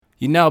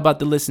You're now about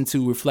to listen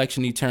to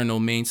Reflection Eternal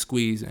Main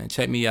Squeeze, and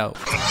check me out.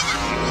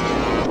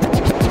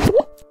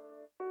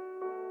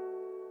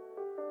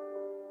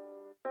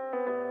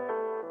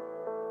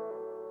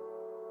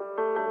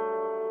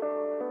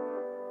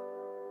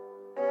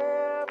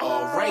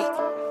 Alright,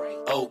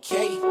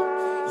 okay.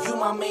 You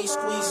my main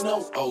squeeze,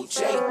 no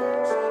OJ.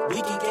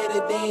 We can get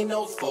it, they ain't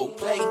no folk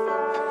play.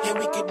 And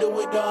we can do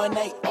it all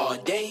night, all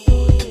day.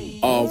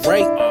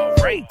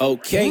 Alright,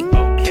 okay.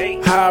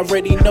 I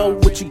already know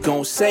what you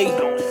gon' say.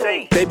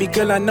 Baby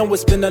girl, I know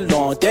it's been a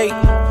long day,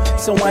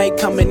 so I ain't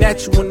coming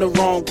at you in the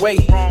wrong way.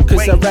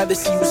 Cause I'd rather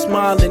see you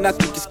smiling, I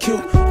think it's cute.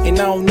 And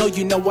I don't know,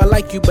 you know I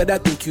like you, but I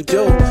think you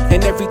do.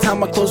 And every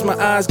time I close my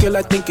eyes, girl,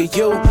 I think of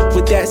you.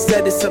 With that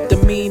said, it's up to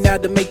me now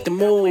to make the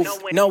move,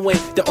 knowing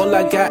that all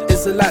I got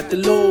is a lot to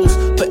lose.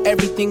 Put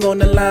everything on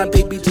the line,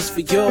 baby, just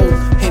for you.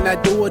 And I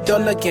do it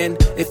all again,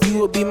 if you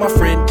would be my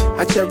friend.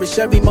 I cherish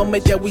every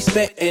moment that we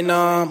spent, and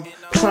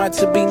trying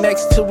to be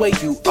next to where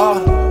you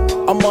are.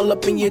 I'm all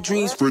up in your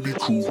dreams, Freddy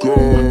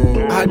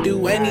Krueger. I'd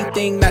do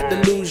anything not to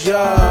lose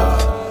ya.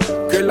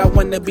 Girl, I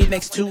wanna be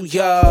next to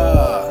ya.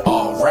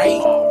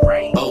 Alright,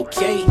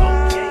 okay.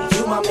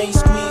 You my main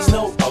squeeze,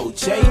 no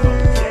OJ.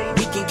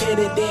 We can get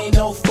it, there ain't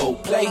no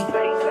folk play.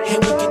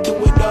 And we can do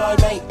it all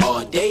night,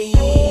 all day.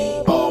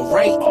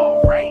 Alright,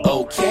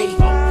 okay.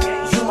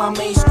 You my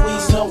main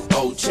squeeze, no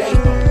OJ.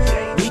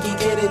 We can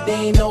get it, there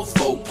ain't no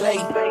folk play.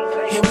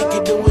 And we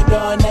can do it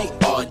all night,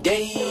 all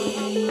day.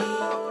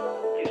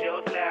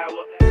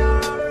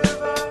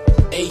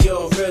 Hey,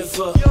 your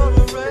river,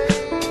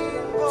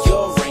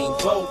 your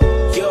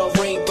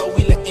rainbow,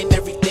 we letting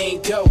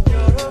everything go.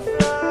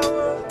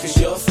 Cause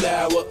you're a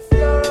flower.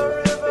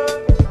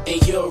 Hey,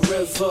 your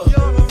river,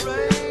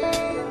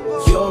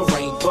 your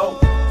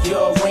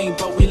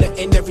rainbow, we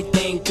letting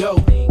everything go.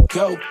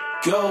 Go,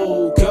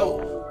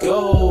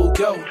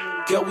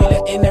 we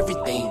letting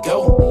everything go.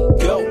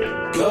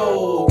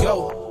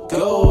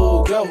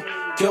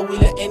 Go, we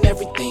letting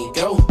everything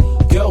go.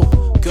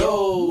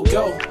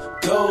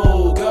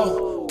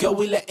 Go,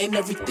 we letting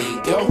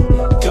everything go.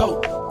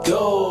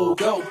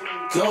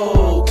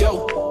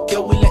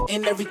 Go, we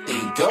letting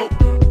everything go.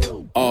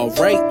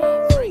 Alright,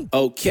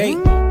 okay.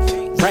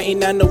 Writing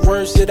down the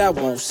words that I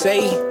won't say,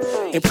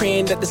 and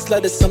praying that this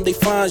letter someday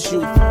finds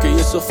you. Girl, you're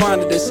so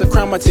fond of this, a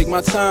crime I take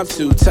my time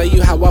to tell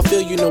you how I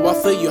feel, you know I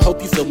feel you,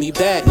 hope you feel me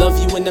back. Love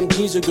you in them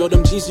jeans, girl,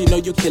 them jeans, you know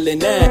you killing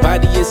that.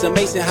 Body is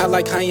amazing, how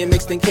like high in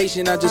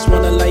extinction. I just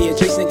wanna lay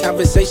adjacent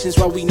conversations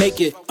while we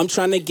naked. I'm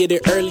trying to get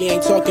it early,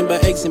 ain't talking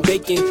about eggs and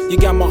bacon. You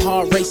got my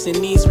heart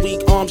racing, knees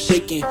weak, arms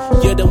shaking.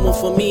 You're the one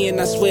for me, and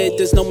I swear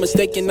there's no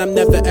mistaking. I'm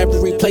never ever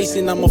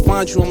replacing, I'ma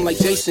find you, I'm like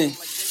Jason.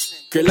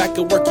 Girl, I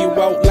could work you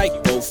out like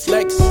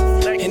Bowflex,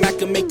 and I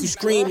can make you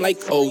scream like,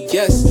 oh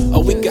yes.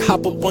 Or we could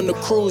hop up on the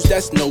cruise,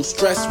 that's no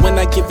stress. When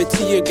I give it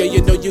to you, girl,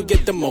 you know you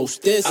get the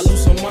most this. I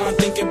lose my mind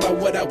thinking about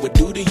what I would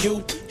do to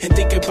you, and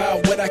think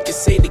about what I could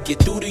say to get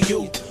through to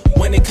you.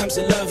 When it comes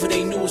to love, it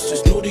ain't new, it's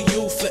just new to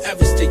you.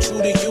 Forever stay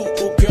true to you,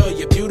 oh girl,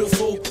 you're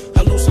beautiful.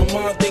 I lose my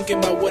mind thinking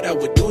about what I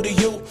would do to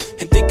you,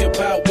 and think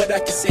about what I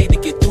could say to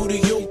get through to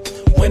you.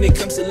 When it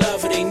comes to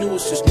love, it ain't new,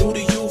 it's just new to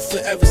you.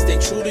 Forever stay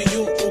true to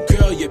you, oh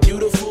girl, you're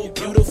beautiful.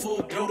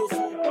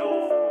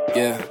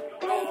 Yeah.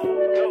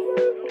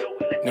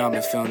 You know I've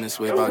been feeling this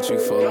way about you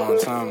for a long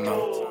time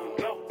now.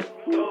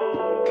 You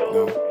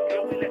know,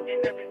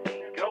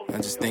 I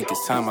just think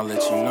it's time I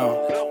let you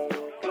know.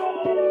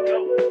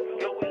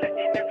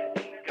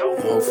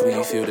 And hopefully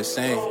you feel the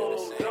same.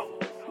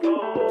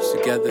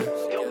 Together,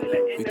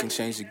 we can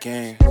change the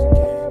game.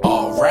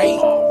 Alright,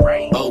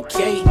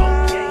 okay.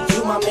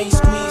 You my main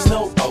squeeze,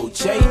 no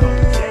OJ.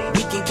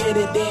 We can get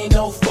it, there ain't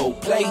no folk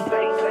play.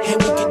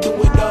 And we can do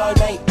it all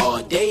night,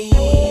 all day.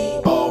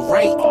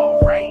 Alright,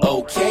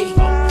 okay.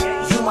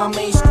 You my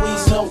main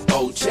squeeze, no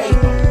OJ.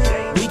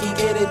 We can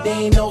get it, there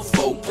ain't no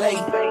folk play.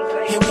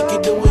 And we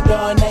can do it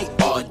all night,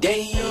 all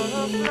day.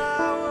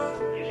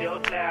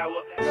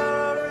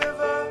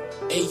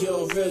 Hey,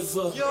 your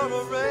river, your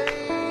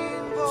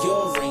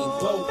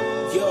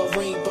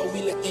rainbow, we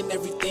letting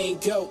everything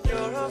go.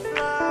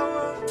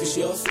 Cause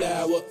you're a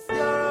flower.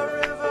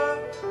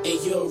 Hey,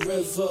 your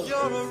river,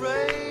 your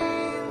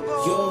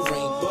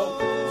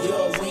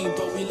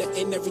rainbow, we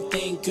letting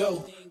everything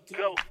go.